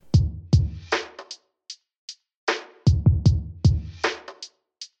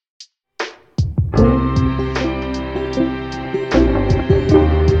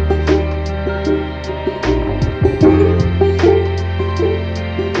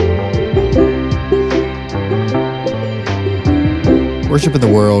Worship in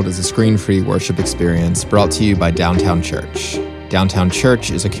the World is a screen-free worship experience brought to you by Downtown Church. Downtown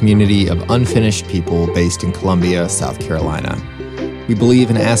Church is a community of unfinished people based in Columbia, South Carolina. We believe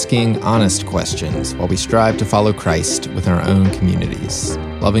in asking honest questions while we strive to follow Christ within our own communities,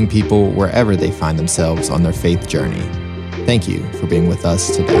 loving people wherever they find themselves on their faith journey. Thank you for being with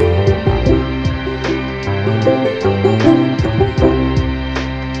us today.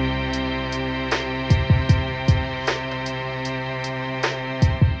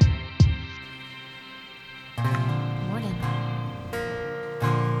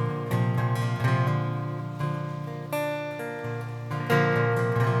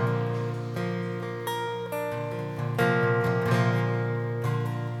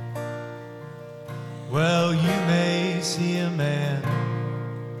 Well, you may see a man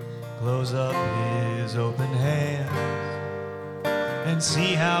close up his open hands and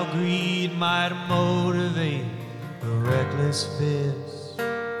see how greed might motivate a reckless fist.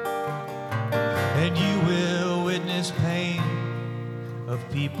 And you will witness pain of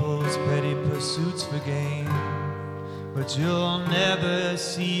people's petty pursuits for gain, but you'll never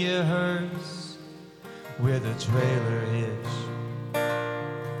see a hearse with a trailer hitch.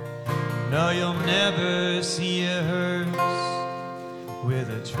 No, you'll never see a hearse with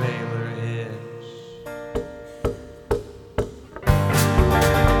a trailer hitch.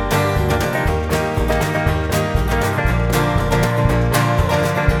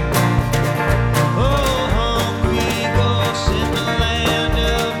 Oh, hungry ghosts in the land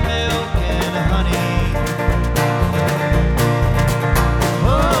of milk and honey.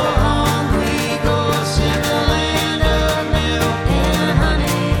 Oh, hungry ghosts in the land of milk and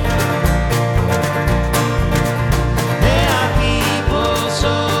honey. There are people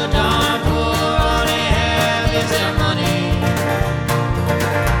so darn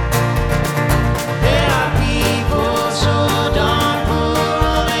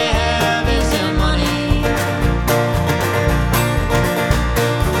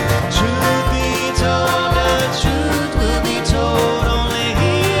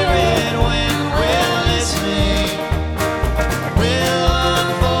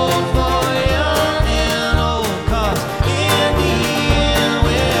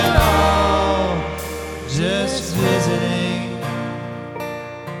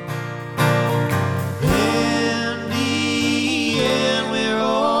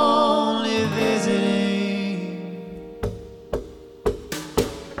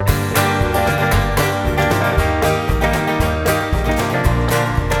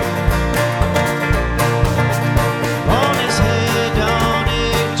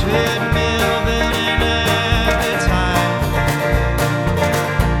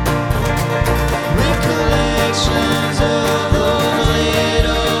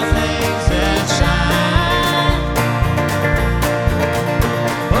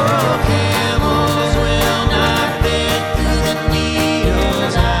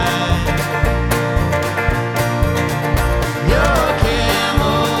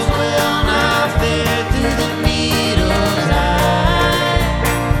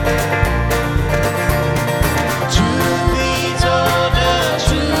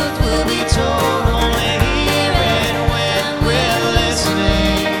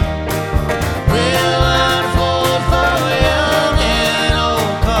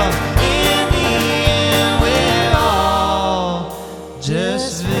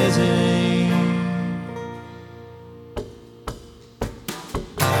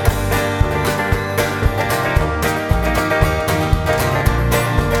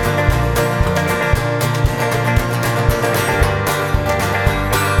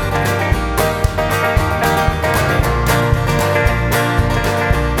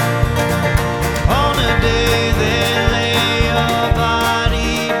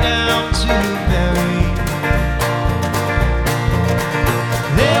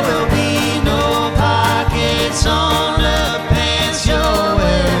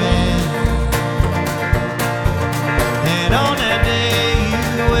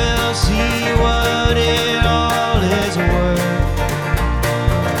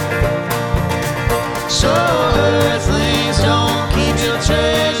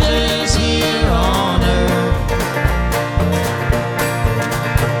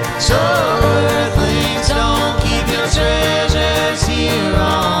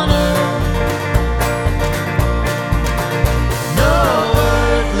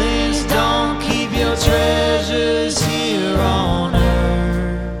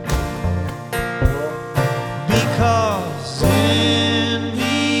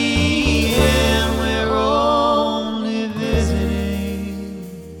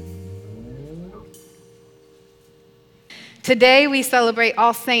Today we celebrate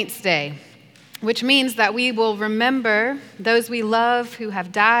All Saints' Day, which means that we will remember those we love who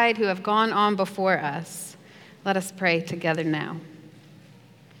have died, who have gone on before us. Let us pray together now.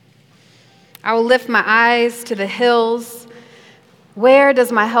 I will lift my eyes to the hills. Where does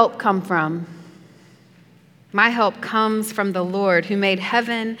my help come from? My help comes from the Lord who made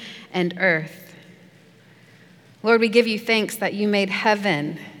heaven and earth. Lord, we give you thanks that you made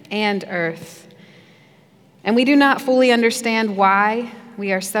heaven and earth. And we do not fully understand why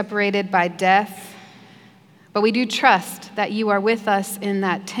we are separated by death, but we do trust that you are with us in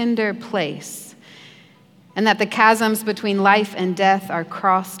that tender place and that the chasms between life and death are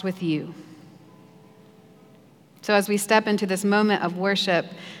crossed with you. So as we step into this moment of worship,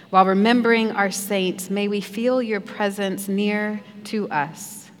 while remembering our saints, may we feel your presence near to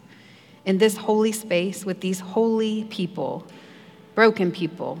us in this holy space with these holy people, broken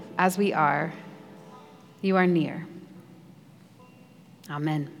people as we are. You are near.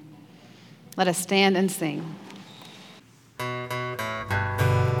 Amen. Let us stand and sing.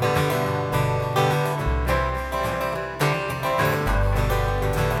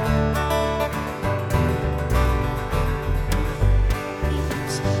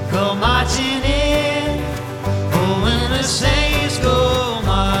 Go marching in, oh, when the saints go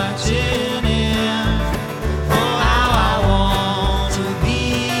marching in. Oh, how I want to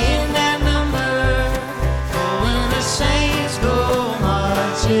be in that number. Oh, when the saints go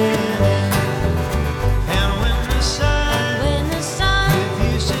marching in. And when the sun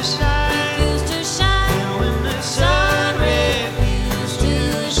refused to shine, and when the sun refused to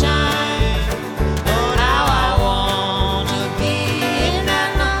shine, Lord, how I want to be in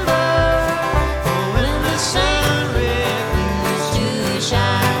that number. Oh, when the sun refused to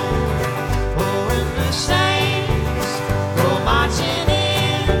shine. Oh, when the saints go marching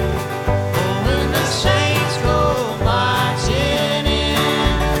in. Oh, when the saints go marching in.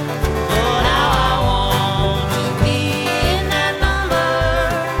 Lord, how I want to be in that number.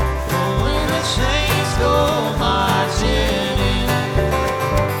 Oh, when the saints go marching in.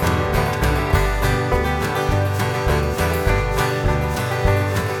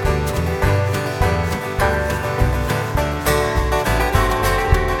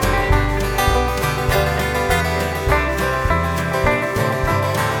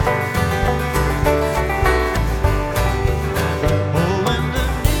 Oh, when the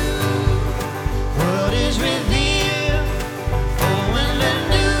new world is revealed. Oh, when the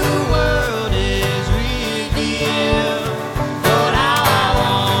new world is revealed. Lord, how I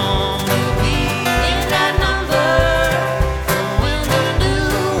want to be in that number. Oh, when the new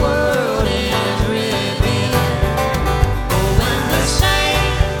world is revealed. Oh, when the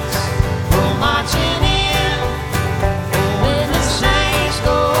saints go marching in. Oh, when the saints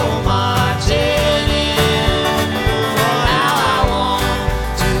go marching in. Lord, how I want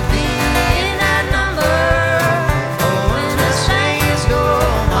to be in that number. Oh, when the saints go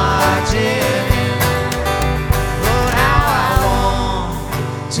marching in. Lord, how I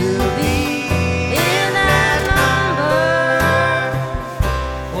want to be in that number.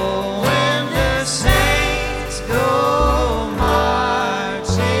 Oh, when the saints go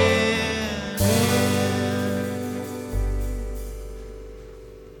marching in.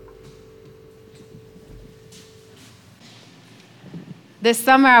 This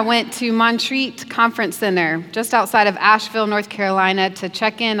summer, I went to Montreat Conference Center, just outside of Asheville, North Carolina, to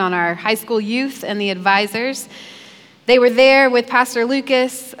check in on our high school youth and the advisors. They were there with Pastor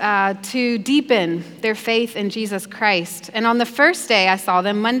Lucas to deepen their faith in Jesus Christ. And on the first day I saw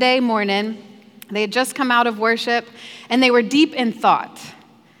them, Monday morning, they had just come out of worship, and they were deep in thought.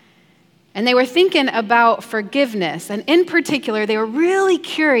 And they were thinking about forgiveness. And in particular, they were really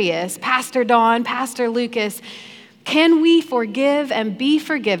curious, Pastor Don, Pastor Lucas, can we forgive and be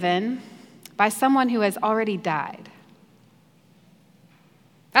forgiven by someone who has already died?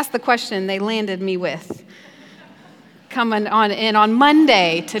 That's the question they landed me with, coming on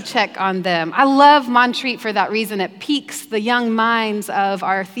Monday to check on them. I love Montreat for that reason. It piques the young minds of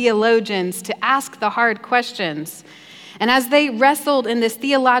our theologians to ask the hard questions. And as they wrestled in this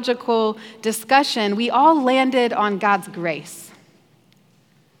theological discussion, we all landed on God's grace.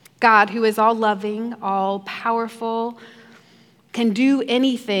 God, who is all loving, all powerful, can do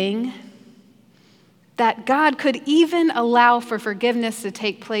anything, that God could even allow for forgiveness to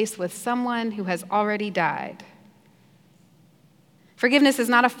take place with someone who has already died. Forgiveness is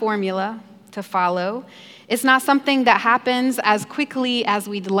not a formula to follow. It's not something that happens as quickly as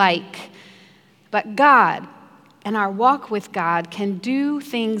we'd like. But God and our walk with God can do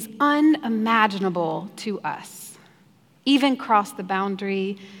things unimaginable to us, even cross the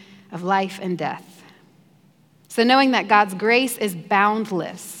boundary of life and death. So knowing that God's grace is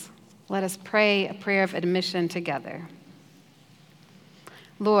boundless, let us pray a prayer of admission together.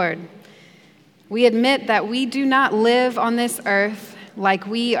 Lord, we admit that we do not live on this earth like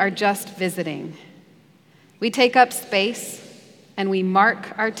we are just visiting. We take up space and we mark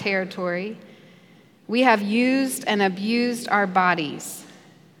our territory. We have used and abused our bodies,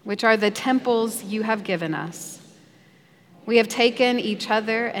 which are the temples you have given us. We have taken each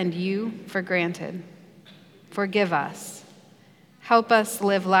other and you for granted. Forgive us. Help us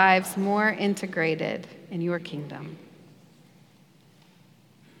live lives more integrated in your kingdom.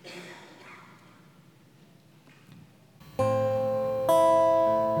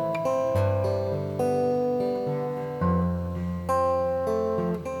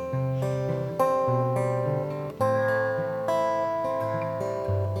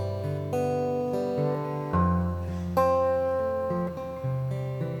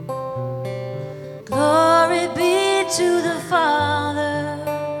 Glory be to the Father,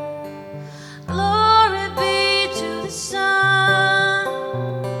 glory be to the Son,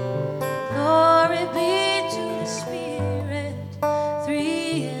 glory be to the Spirit,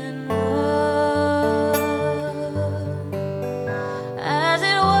 three in one. As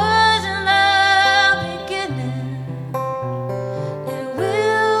it was in the beginning, it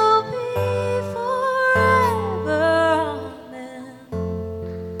will be forever.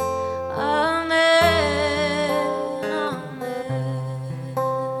 Amen.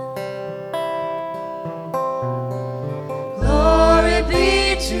 Glory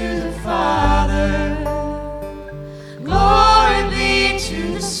be to the Father, glory be to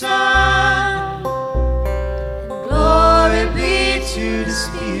the Son, and glory be to the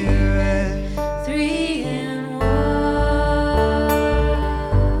Spirit, three in one.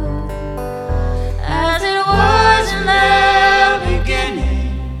 As it was in the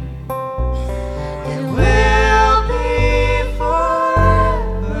beginning, it will be forever.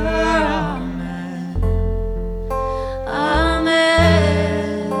 Amen.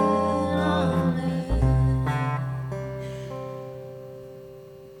 Amen.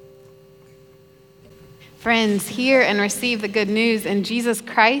 Friends, hear and receive the good news. In Jesus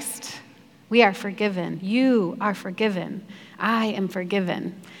Christ, we are forgiven. You are forgiven. I am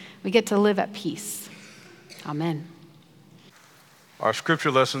forgiven. We get to live at peace. Amen. Our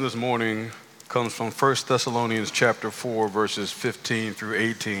scripture lesson this morning comes from 1 Thessalonians chapter 4, verses 15 through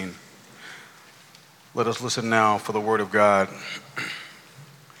 18. Let us listen now for the word of God.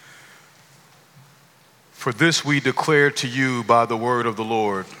 For this we declare to you by the word of the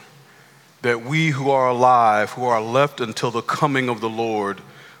Lord, that we who are alive, who are left until the coming of the Lord,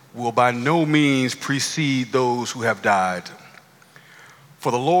 will by no means precede those who have died.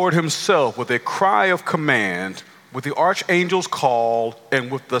 For the Lord himself, with a cry of command, with the archangel's call,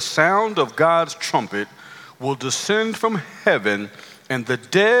 and with the sound of God's trumpet, will descend from heaven, and the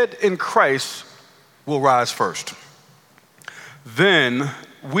dead in Christ will rise first. Then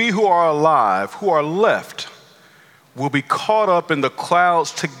we who are alive, who are left, will be caught up in the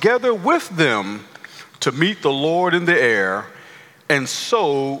clouds together with them to meet the Lord in the air, and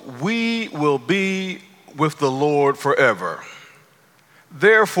so we will be with the Lord forever.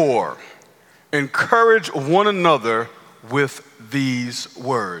 Therefore, encourage one another with these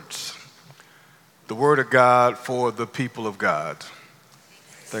words. The word of God for the people of God.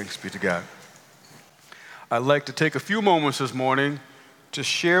 Thanks be to God. I'd like to take a few moments this morning to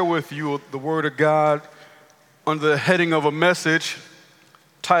share with you the word of God under the heading of a message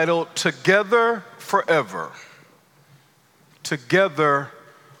titled Together Forever. Together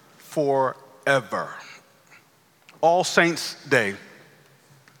Forever. All Saints Day.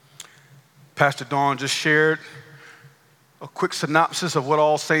 Pastor Dawn just shared a quick synopsis of what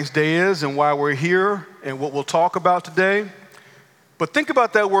All Saints Day is and why we're here and what we'll talk about today. But think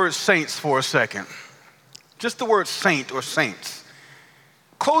about that word saints for a second. Just the word saint or saints.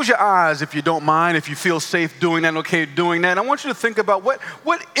 Close your eyes if you don't mind, if you feel safe doing that and okay doing that. I want you to think about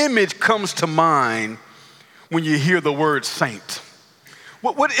what image comes to mind when you hear the word saint.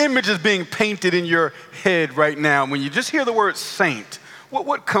 What image is being painted in your head right now when you just hear the word saint?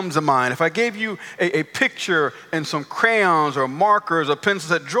 What comes to mind? If I gave you a picture and some crayons or markers or pencils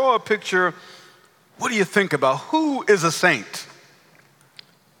that draw a picture, what do you think about? Who is a saint?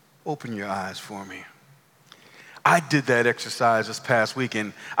 Open your eyes for me. I did that exercise this past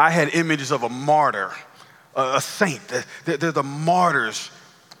weekend. I had images of a martyr, a saint. They're the martyrs,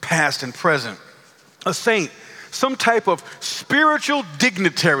 past and present. A saint, some type of spiritual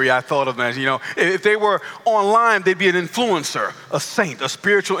dignitary, I thought of them as. You know, if they were online, they'd be an influencer, a saint, a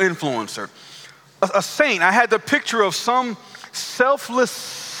spiritual influencer. A saint, I had the picture of some selfless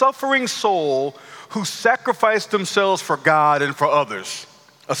suffering soul who sacrificed themselves for God and for others,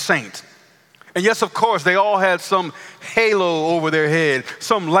 a saint. And yes, of course, they all had some halo over their head,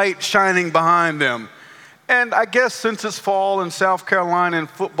 some light shining behind them. And I guess since it's fall in South Carolina and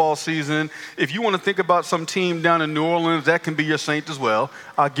football season, if you want to think about some team down in New Orleans, that can be your saint as well.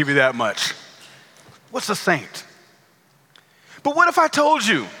 I'll give you that much. What's a saint? But what if I told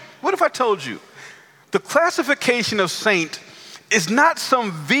you the classification of saint is not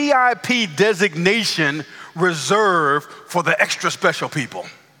some VIP designation reserved for the extra special people?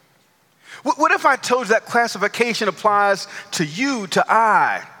 What if I told you that classification applies to you, to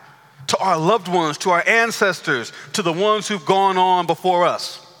I, to our loved ones, to our ancestors, to the ones who've gone on before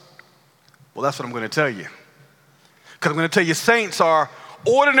us? Well, that's what I'm going to tell you. Because I'm going to tell you saints are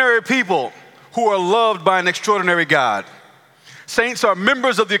ordinary people who are loved by an extraordinary God. Saints are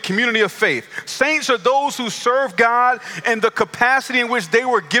members of the community of faith. Saints are those who serve God in the capacity in which they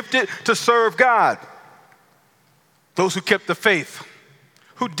were gifted to serve God. Those who kept the faith,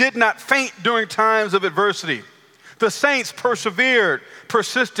 who did not faint during times of adversity. The saints persevered,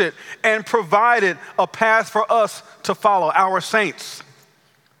 persisted, and provided a path for us to follow, our saints.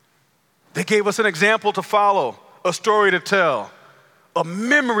 They gave us an example to follow, a story to tell, a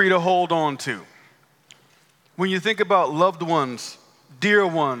memory to hold on to. When you think about loved ones, dear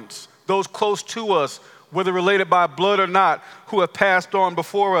ones, those close to us, whether related by blood or not, who have passed on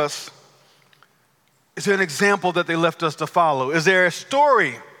before us, is there an example that they left us to follow? Is there a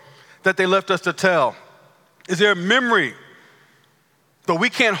story that they left us to tell? Is there a memory? Though we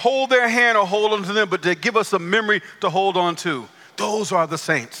can't hold their hand or hold on to them, but they give us a memory to hold on to. Those are the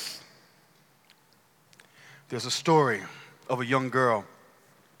saints. There's a story of a young girl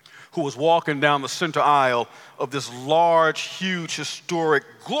who was walking down the center aisle of this large, huge, historic,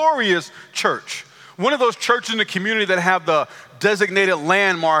 glorious church. One of those churches in the community that have the designated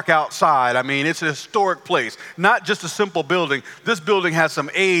landmark outside. I mean, it's a historic place, not just a simple building. This building has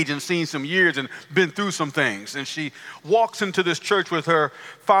some age and seen some years and been through some things. And she walks into this church with her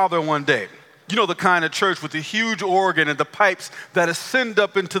father one day. You know, the kind of church with the huge organ and the pipes that ascend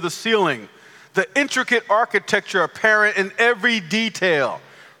up into the ceiling. The intricate architecture apparent in every detail.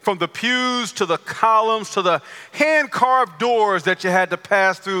 From the pews to the columns to the hand-carved doors that you had to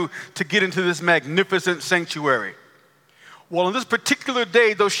pass through to get into this magnificent sanctuary. Well, on this particular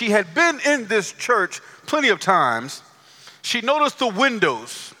day, though she had been in this church plenty of times, she noticed the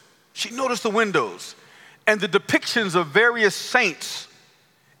windows. And the depictions of various saints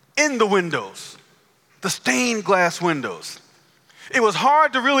in the windows, the stained glass windows. It was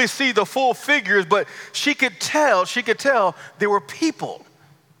hard to really see the full figures, but she could tell there were people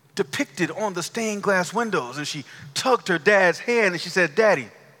depicted on the stained glass windows. And she tugged her dad's hand and she said, "Daddy,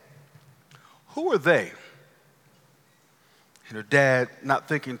 who are they?" And her dad, not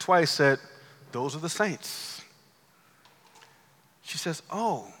thinking twice, said, "Those are the saints." She says,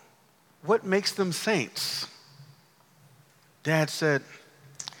 "Oh, what makes them saints?" Dad said,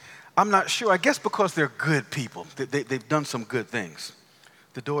 "I'm not sure. I guess because they're good people. They've done some good things."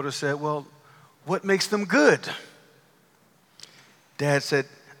 The daughter said, "Well, what makes them good?" Dad said,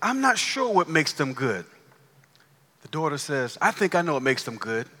 "I'm not sure what makes them good." The daughter says, "I think I know what makes them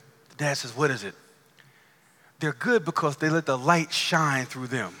good." The dad says, "What is it?" "They're good because they let the light shine through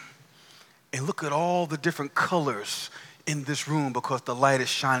them. And look at all the different colors in this room because the light is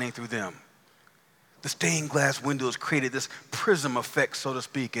shining through them. The stained glass windows created this prism effect, so to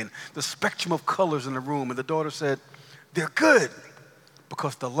speak, and the spectrum of colors in the room." And the daughter said, "They're good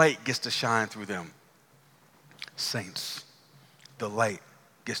because the light gets to shine through them." Saints, the light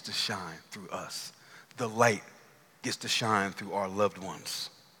gets to shine through us. The light gets to shine through our loved ones.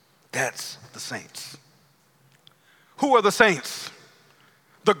 That's the saints. Who are the saints?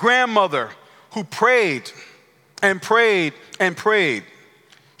 The grandmother who prayed and prayed and prayed.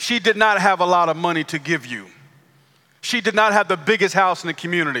 She did not have a lot of money to give you. She did not have the biggest house in the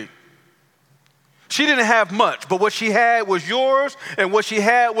community. She didn't have much, but what she had was yours, and what she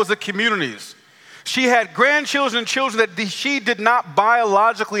had was the community's. She had grandchildren and children that she did not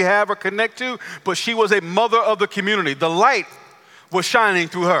biologically have or connect to, but she was a mother of the community. The light was shining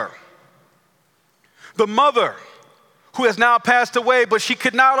through her. The mother who has now passed away, but she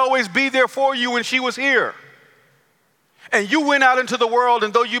could not always be there for you when she was here. And you went out into the world,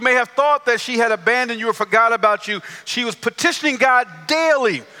 and though you may have thought that she had abandoned you or forgot about you, she was petitioning God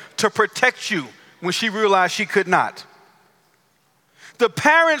daily to protect you when she realized she could not. The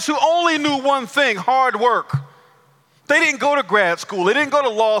parents who only knew one thing, hard work. They didn't go to grad school. They didn't go to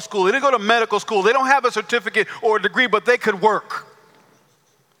law school. They didn't go to medical school. They don't have a certificate or a degree, but they could work.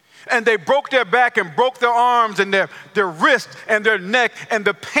 And they broke their back and broke their arms and their wrist and their neck, and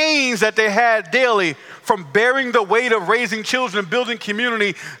the pains that they had daily from bearing the weight of raising children and building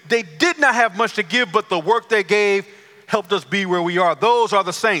community. They did not have much to give, but the work they gave helped us be where we are. Those are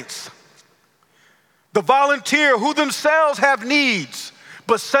the saints. The volunteer who themselves have needs,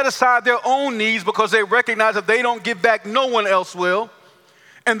 but set aside their own needs because they recognize if they don't give back, no one else will.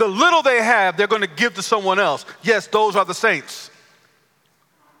 And the little they have, they're going to give to someone else. Yes, those are the saints.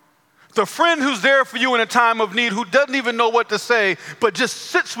 The friend who's there for you in a time of need, who doesn't even know what to say, but just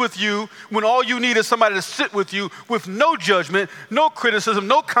sits with you when all you need is somebody to sit with you with no judgment, no criticism,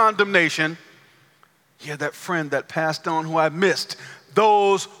 no condemnation. Yeah, that friend that passed on who I missed.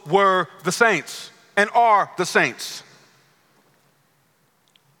 Those were the saints and are the saints.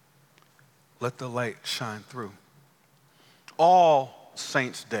 Let the light shine through. All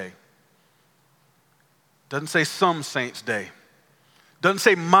Saints' Day. Doesn't say some Saints' Day. Doesn't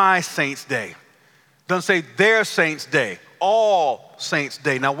say my Saints' Day. Doesn't say their Saints' Day. All Saints'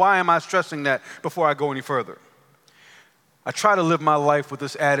 Day. Now, why am I stressing that before I go any further? I try to live my life with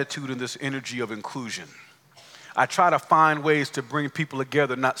this attitude and this energy of inclusion. I try to find ways to bring people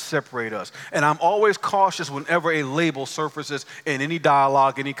together, not separate us. And I'm always cautious whenever a label surfaces in any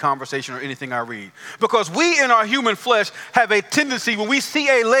dialogue, any conversation, or anything I read. Because we in our human flesh have a tendency, when we see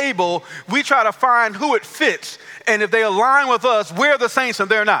a label, we try to find who it fits. And if they align with us, we're the saints and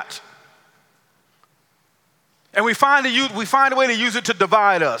they're not. And we find a way to use it to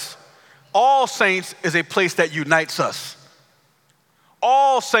divide us. All saints is a place that unites us.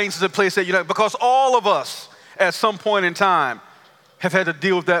 All saints is a place that unites, because all of us, at some point in time, have had to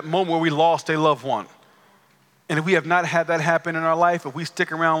deal with that moment where we lost a loved one. And if we have not had that happen in our life, if we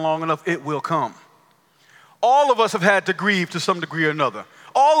stick around long enough, it will come. All of us have had to grieve to some degree or another.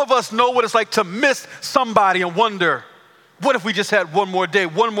 All of us know what it's like to miss somebody and wonder, what if we just had one more day,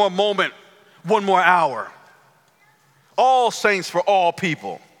 one more moment, one more hour? All saints for all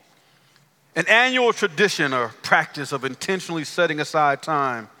people. An annual tradition or practice of intentionally setting aside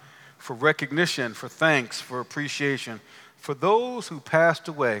time for recognition, for thanks, for appreciation, for those who passed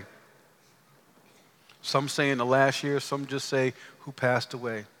away. Some say in the last year, some just say who passed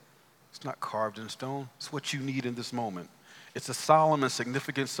away. It's not carved in stone. It's what you need in this moment. It's a solemn and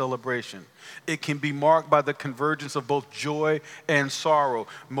significant celebration. It can be marked by the convergence of both joy and sorrow,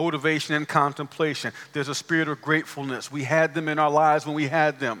 motivation and contemplation. There's a spirit of gratefulness. We had them in our lives when we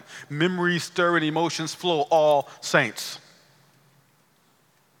had them. Memories stir and emotions flow, all saints.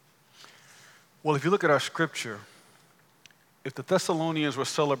 Well, if you look at our scripture, if the Thessalonians were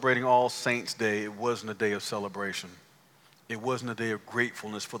celebrating All Saints' Day, it wasn't a day of celebration. It wasn't a day of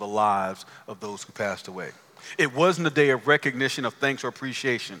gratefulness for the lives of those who passed away. It wasn't a day of recognition, of thanks or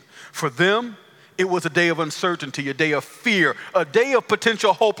appreciation. For them, it was a day of uncertainty, a day of fear, a day of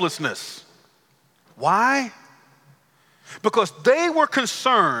potential hopelessness. Why? Because they were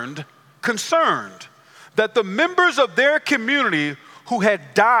concerned that the members of their community who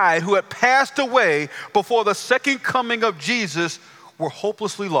had died, who had passed away before the second coming of Jesus, were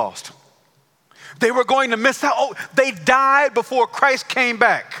hopelessly lost. They were going to miss out. Oh, they died before Christ came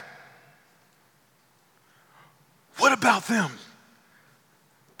back. What about them?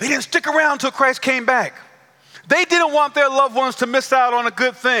 They didn't stick around until Christ came back. They didn't want their loved ones to miss out on a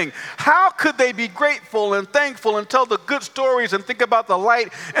good thing. How could they be grateful and thankful and tell the good stories and think about the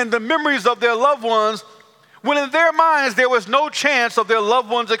light and the memories of their loved ones when in their minds there was no chance of their loved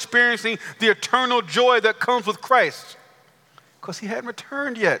ones experiencing the eternal joy that comes with Christ? Because he hadn't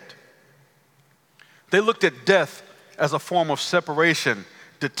returned yet. They looked at death as a form of separation,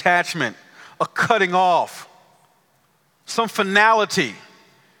 detachment, a cutting off, some finality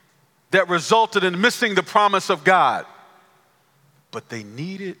that resulted in missing the promise of God. But they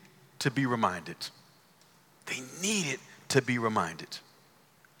needed to be reminded. They needed to be reminded.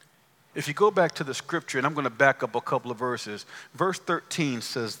 If you go back to the scripture, and I'm going to back up a couple of verses, verse 13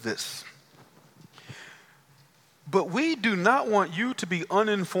 says this: "But we do not want you to be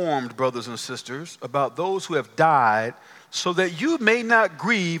uninformed, brothers and sisters, about those who have died, so that you may not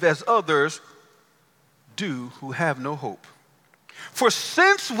grieve as others do who have no hope. For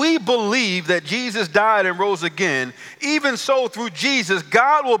since we believe that Jesus died and rose again, even so through Jesus,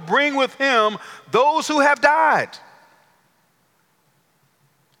 God will bring with him those who have died.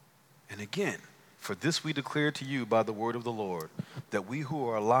 And again, for this we declare to you by the word of the Lord, that we who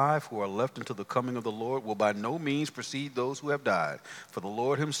are alive, who are left until the coming of the Lord, will by no means precede those who have died. For the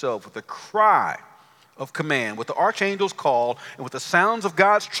Lord himself, with a cry of command, with the archangel's call, and with the sounds of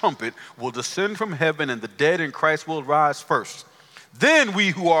God's trumpet, will descend from heaven, and the dead in Christ will rise first. Then we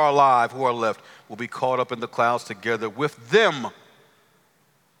who are alive, who are left, will be caught up in the clouds together with them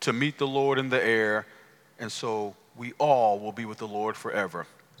to meet the Lord in the air, and so we all will be with the Lord forever.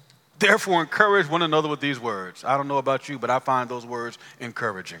 Therefore, encourage one another with these words. I don't know about you, but I find those words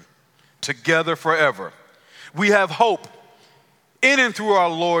encouraging. Together forever. We have hope in and through our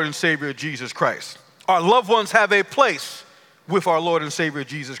Lord and Savior, Jesus Christ. Our loved ones have a place with our Lord and Savior,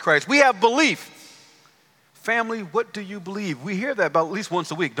 Jesus Christ. We have belief. Family, what do you believe? We hear that about at least once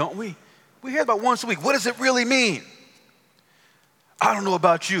a week, don't we? We hear about once a week. What does it really mean? I don't know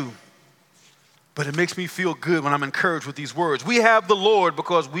about you, but it makes me feel good when I'm encouraged with these words. We have the Lord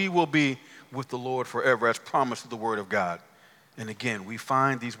because we will be with the Lord forever, as promised in the Word of God. And again, we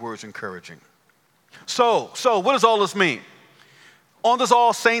find these words encouraging. So what does all this mean? On this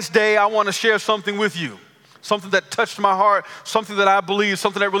All Saints Day, I want to share something with you, something that touched my heart, something that I believe,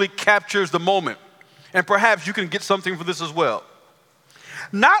 something that really captures the moment. And perhaps you can get something from this as well.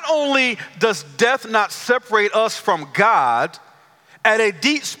 Not only does death not separate us from God, at a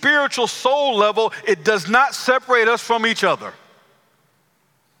deep spiritual soul level, it does not separate us from each other.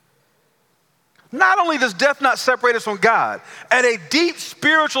 Not only does death not separate us from God, at a deep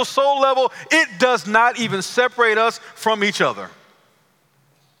spiritual soul level, it does not even separate us from each other.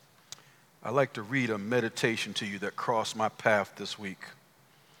 I'd like to read a meditation to you that crossed my path this week.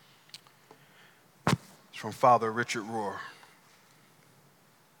 It's from Father Richard Rohr.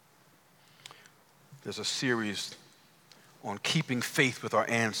 There's a series on keeping faith with our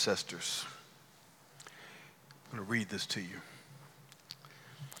ancestors. I'm going to read this to you.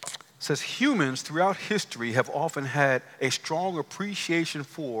 It says, humans throughout history have often had a strong appreciation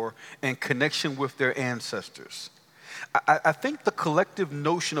for and connection with their ancestors. I think the collective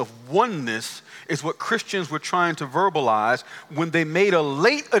notion of oneness is what Christians were trying to verbalize when they made a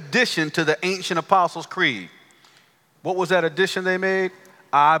late addition to the ancient Apostles' Creed. What was that addition they made?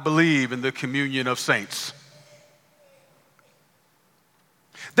 I believe in the communion of saints.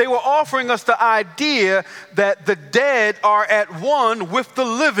 They were offering us the idea that the dead are at one with the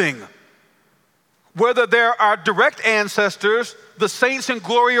living. Whether they're our direct ancestors, the saints in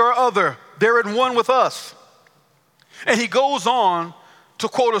glory or other, they're in one with us. And he goes on to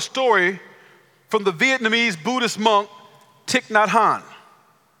quote a story from the Vietnamese Buddhist monk Thich Nhat Hanh.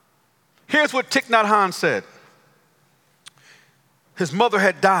 Here's what Thich Nhat Hanh said. His mother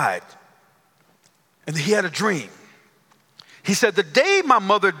had died, and he had a dream. He said, the day my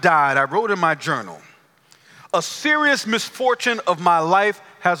mother died, I wrote in my journal, a serious misfortune of my life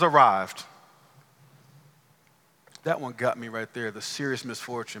has arrived. That one got me right there, the serious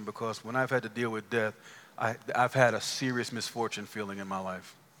misfortune, because when I've had to deal with death, I've had a serious misfortune feeling in my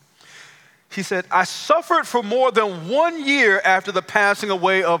life. He said, I suffered for more than 1 year after the passing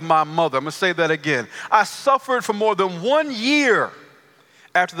away of my mother. I'm going to say that again. I suffered for more than 1 year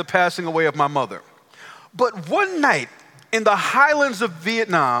after the passing away of my mother. But one night in the highlands of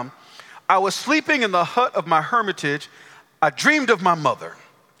Vietnam, I was sleeping in the hut of my hermitage. I dreamed of my mother.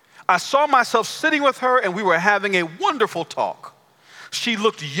 I saw myself sitting with her, and we were having a wonderful talk. She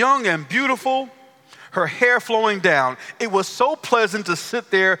looked young and beautiful, her hair flowing down. It was so pleasant to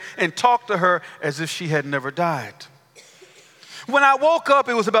sit there and talk to her as if she had never died. When I woke up,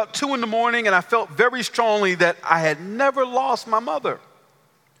 it was about 2 a.m, and I felt very strongly that I had never lost my mother.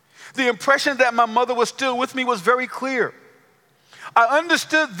 The impression that my mother was still with me was very clear. I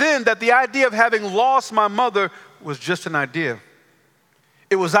understood then that the idea of having lost my mother was just an idea.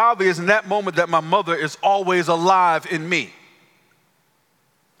 It was obvious in that moment that my mother is always alive in me.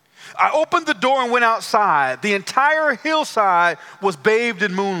 I opened the door and went outside. The entire hillside was bathed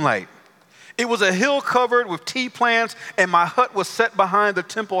in moonlight. It was a hill covered with tea plants, and my hut was set behind the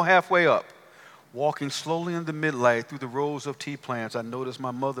temple halfway up. Walking slowly in the midlight through the rows of tea plants, I noticed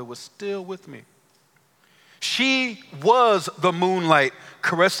my mother was still with me. She was the moonlight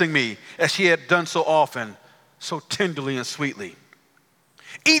caressing me as she had done so often, so tenderly and sweetly.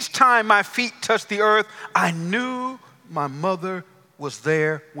 Each time my feet touched the earth, I knew my mother was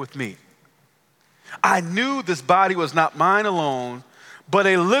there with me. I knew this body was not mine alone, but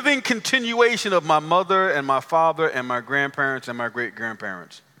a living continuation of my mother and my father and my grandparents and my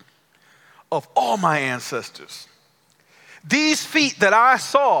great-grandparents, of all my ancestors. These feet that I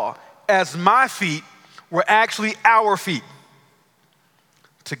saw as my feet were actually our feet.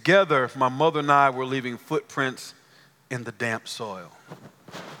 Together, my mother and I were leaving footprints in the damp soil.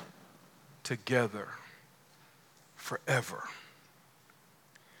 Together, forever.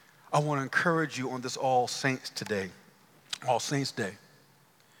 I want to encourage you on this All Saints Day,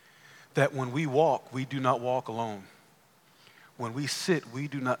 that when we walk, we do not walk alone. When we sit, we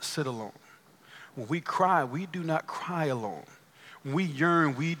do not sit alone. When we cry, we do not cry alone. When we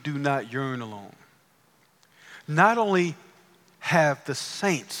yearn, we do not yearn alone. Not only have the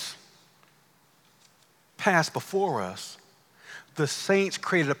saints pass before us, the saints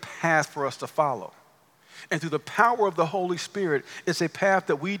created a path for us to follow. And through the power of the Holy Spirit, it's a path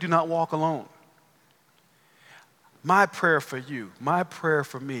that we do not walk alone. My prayer for you, my prayer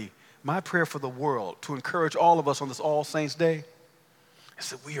for me, my prayer for the world, to encourage all of us on this All Saints Day, is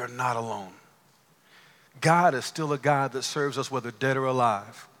that we are not alone. God is still a God that serves us whether dead or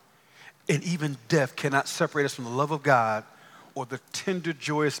alive. And even death cannot separate us from the love of God or the tender,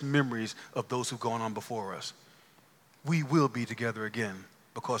 joyous memories of those who've gone on before us. We will be together again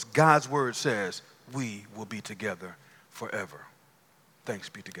because God's word says we will be together forever. Thanks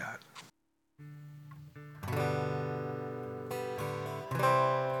be to God.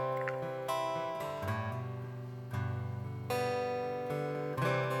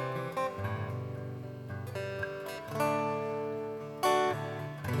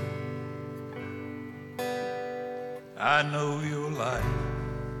 I know your life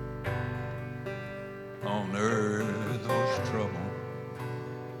on earth was trouble.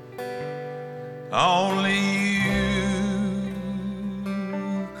 Only you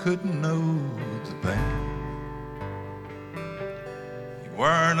could know the pain. You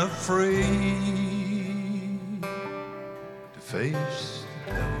weren't afraid to face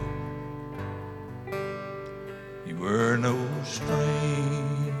the devil. You were no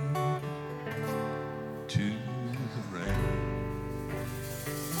stranger to the rain.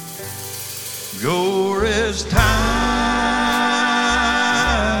 Your is time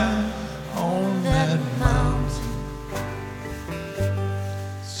on that mountain.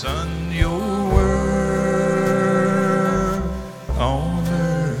 Son, your work on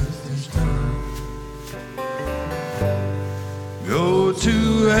earth is done. Go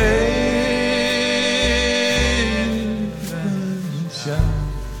to heaven and shout.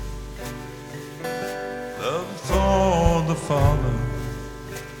 Love for the Father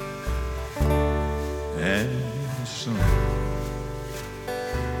and the Son.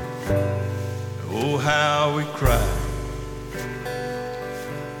 Oh, how we cried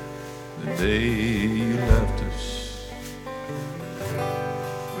the day you left us.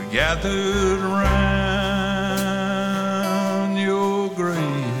 We gathered around your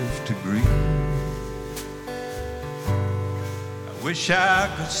grave to grieve. I wish I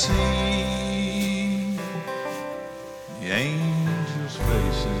could see the angels'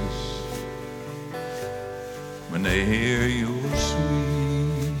 faces when they hear your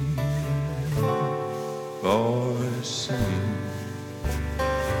sweet voice sing.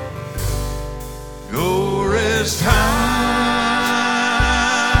 Go rest high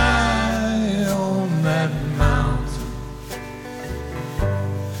on that mountain.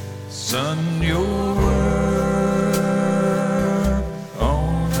 Son, your work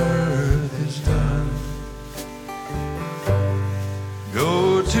on earth is done.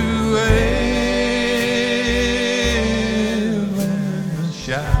 Go to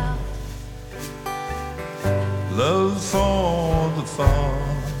shout. Love for the Father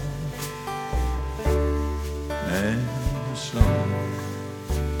and the Son.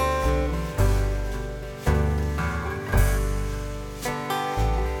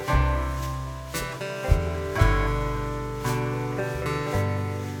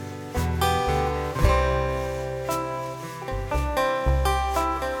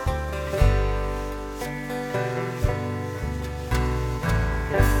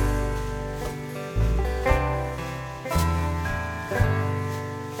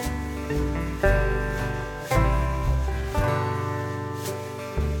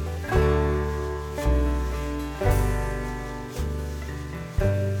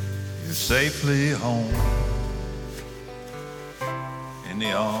 Safely home in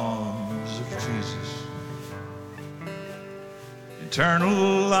the arms of Jesus.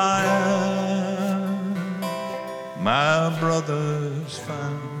 Eternal life, my brothers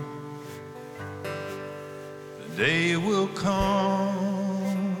found. The day will come,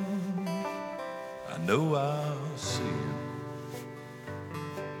 I know I'll see him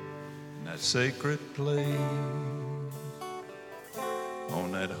in that sacred place,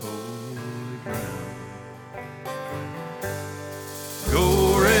 on that holy ground.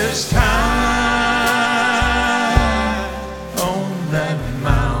 Go rest high on that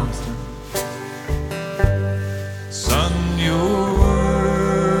mountain. Son, your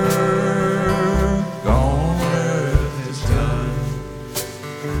work on earth is done.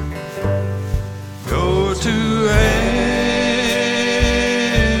 Go to heaven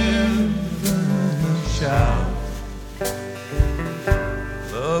and shout.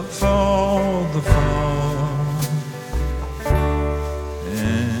 Love for the Father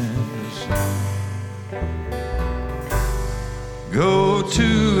and the Son.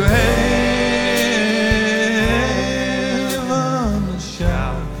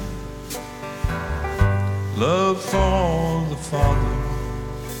 love for the Father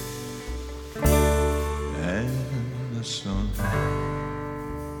and the Son.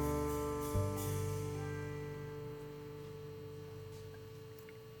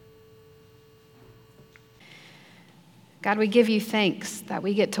 God, we give you thanks that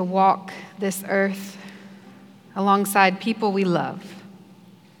we get to walk this earth alongside people we love.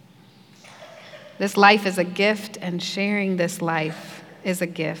 This life is a gift, and sharing this life is a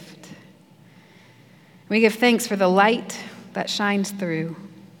gift. We give thanks for the light that shines through.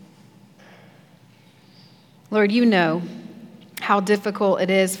 Lord, you know how difficult it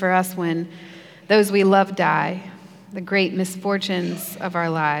is for us when those we love die, the great misfortunes of our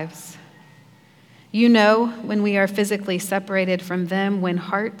lives. You know when we are physically separated from them, when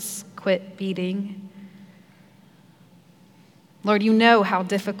hearts quit beating. Lord, you know how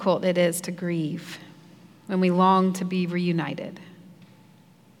difficult it is to grieve when we long to be reunited.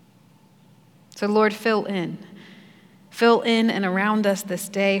 So Lord, fill in and around us this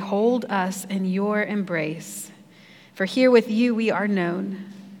day. Hold us in your embrace. For here with you we are known.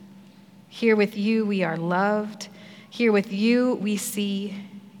 Here with you we are loved. Here with you we see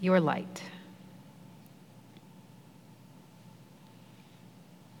your light.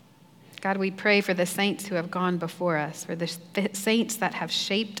 God, we pray for the saints who have gone before us, for the saints that have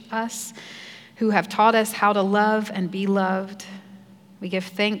shaped us, who have taught us how to love and be loved. We give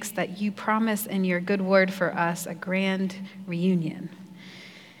thanks that you promise in your good word for us a grand reunion.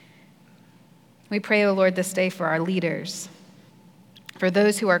 We pray, O Lord, this day for our leaders, for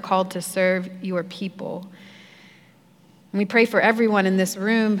those who are called to serve your people. And we pray for everyone in this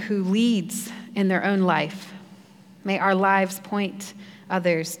room who leads in their own life. May our lives point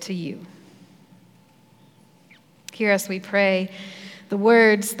others to you. Hear us, we pray, the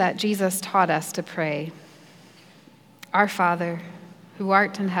words that Jesus taught us to pray. Our Father, who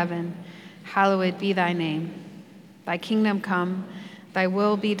art in heaven, hallowed be thy name. Thy kingdom come, thy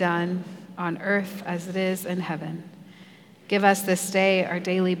will be done on earth as it is in heaven. Give us this day our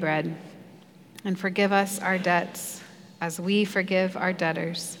daily bread, and forgive us our debts as we forgive our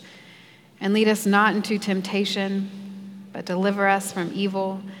debtors. And lead us not into temptation, but deliver us from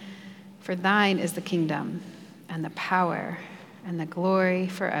evil. For thine is the kingdom, and the power, and the glory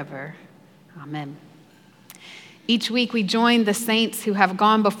forever. Amen. Each week we join the saints who have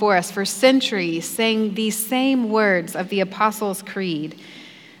gone before us for centuries, saying these same words of the Apostles' Creed.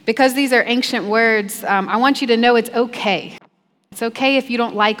 Because these are ancient words, I want you to know it's okay. It's okay if you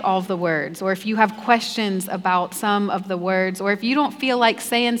don't like all of the words, or if you have questions about some of the words, or if you don't feel like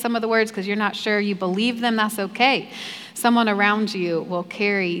saying some of the words because you're not sure you believe them, that's okay. Someone around you will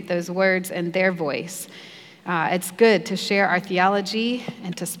carry those words in their voice. It's good to share our theology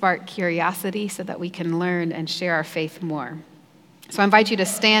and to spark curiosity so that we can learn and share our faith more. So I invite you to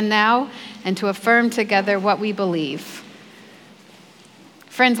stand now and to affirm together what we believe.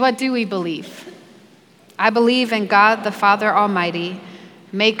 Friends, what do we believe? I believe in God the Father Almighty,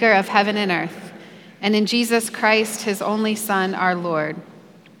 maker of heaven and earth, and in Jesus Christ, his only Son, our Lord,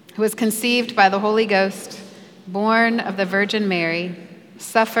 who was conceived by the Holy Ghost, born of the Virgin Mary,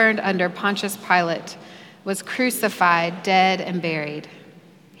 suffered under Pontius Pilate, was crucified, dead, and buried.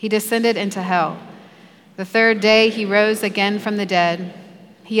 He descended into hell. The third day he rose again from the dead.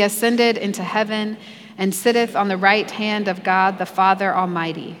 He ascended into heaven and sitteth on the right hand of God the Father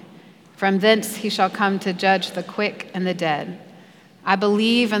Almighty. From thence he shall come to judge the quick and the dead. I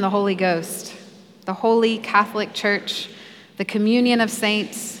believe in the Holy Ghost, the holy Catholic Church, the communion of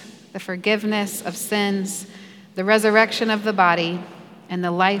saints, the forgiveness of sins, the resurrection of the body, and the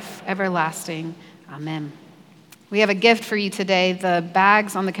life everlasting. Amen. We have a gift for you today. The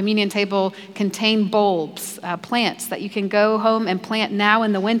bags on the communion table contain bulbs, plants that you can go home and plant now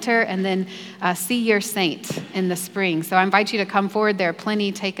in the winter and then see your saint in the spring. So I invite you to come forward. There are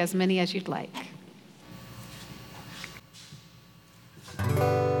plenty. Take as many as you'd like.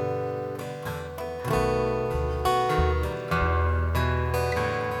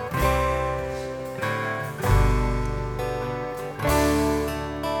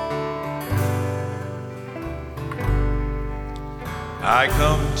 I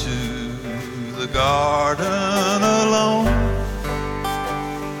come to the garden alone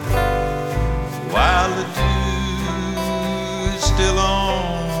while the dew is still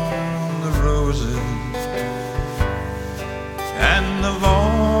on the roses, and the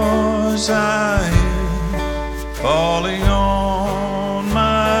voice I hear falling on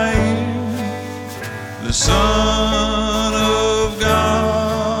my ear, the Son of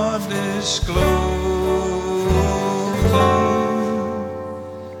God discloses.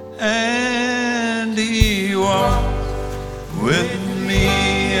 And he walks with me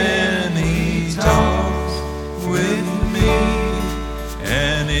and he talks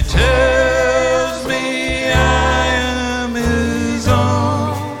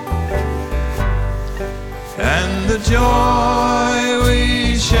joy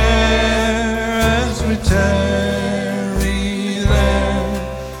we share as we tarry there,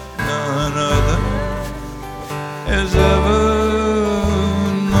 none other has ever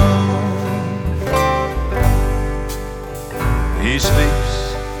known. He sleeps,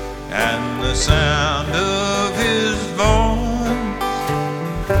 and the sound of his voice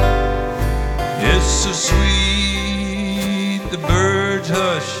is so sweet, the birds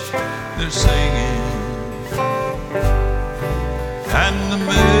hush their singing, and the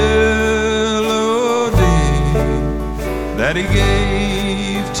melody that he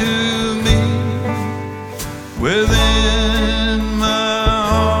gave to me within my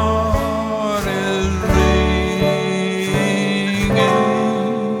heart is ringing,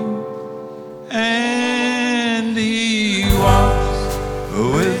 and he walks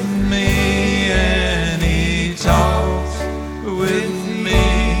with me and he talks with me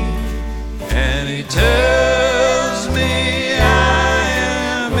and he tells me I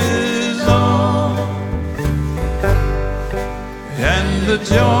am his own, and the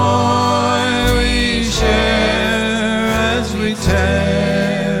joy we share as we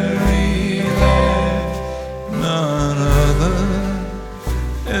tarry there, none other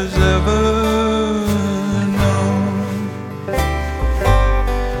has ever known.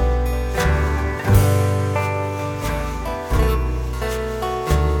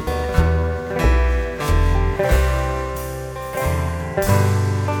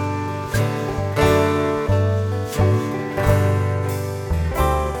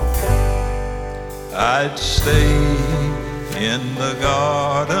 I'd stay in the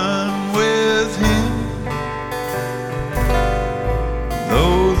garden with him,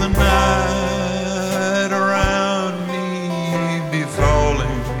 though the night around me be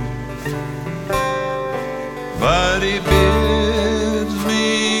falling, but he bids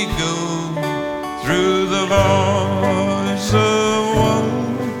me go through the voice of woe.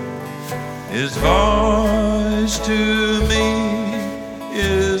 His voice to me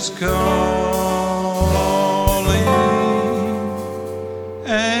is calling,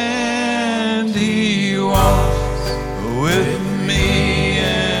 and he walks with me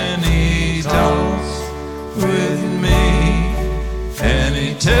and he talks with me, and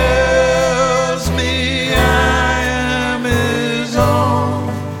he tells me I am his own,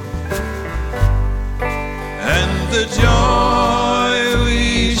 and the joy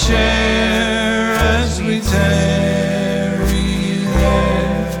we share as we tarry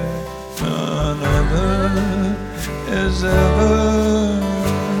there, none other has ever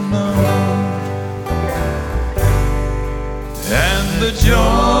known, and the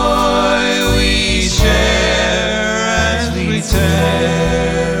joy we share as we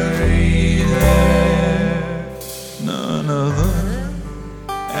tarry there, none other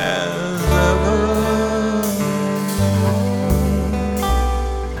has ever known.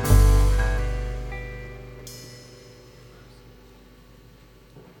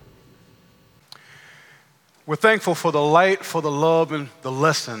 We're thankful for the light, for the love, and the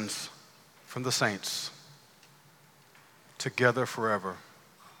lessons from the saints. Together forever.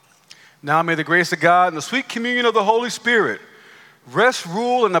 Now may the grace of God and the sweet communion of the Holy Spirit rest,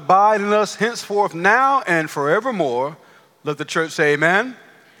 rule, and abide in us henceforth, now and forevermore. Let the church say amen.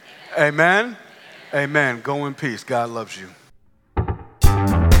 Amen. Amen. Go in peace. God loves you.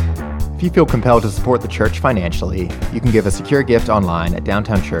 If you feel compelled to support the church financially, you can give a secure gift online at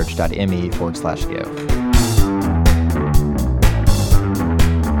downtownchurch.me/give.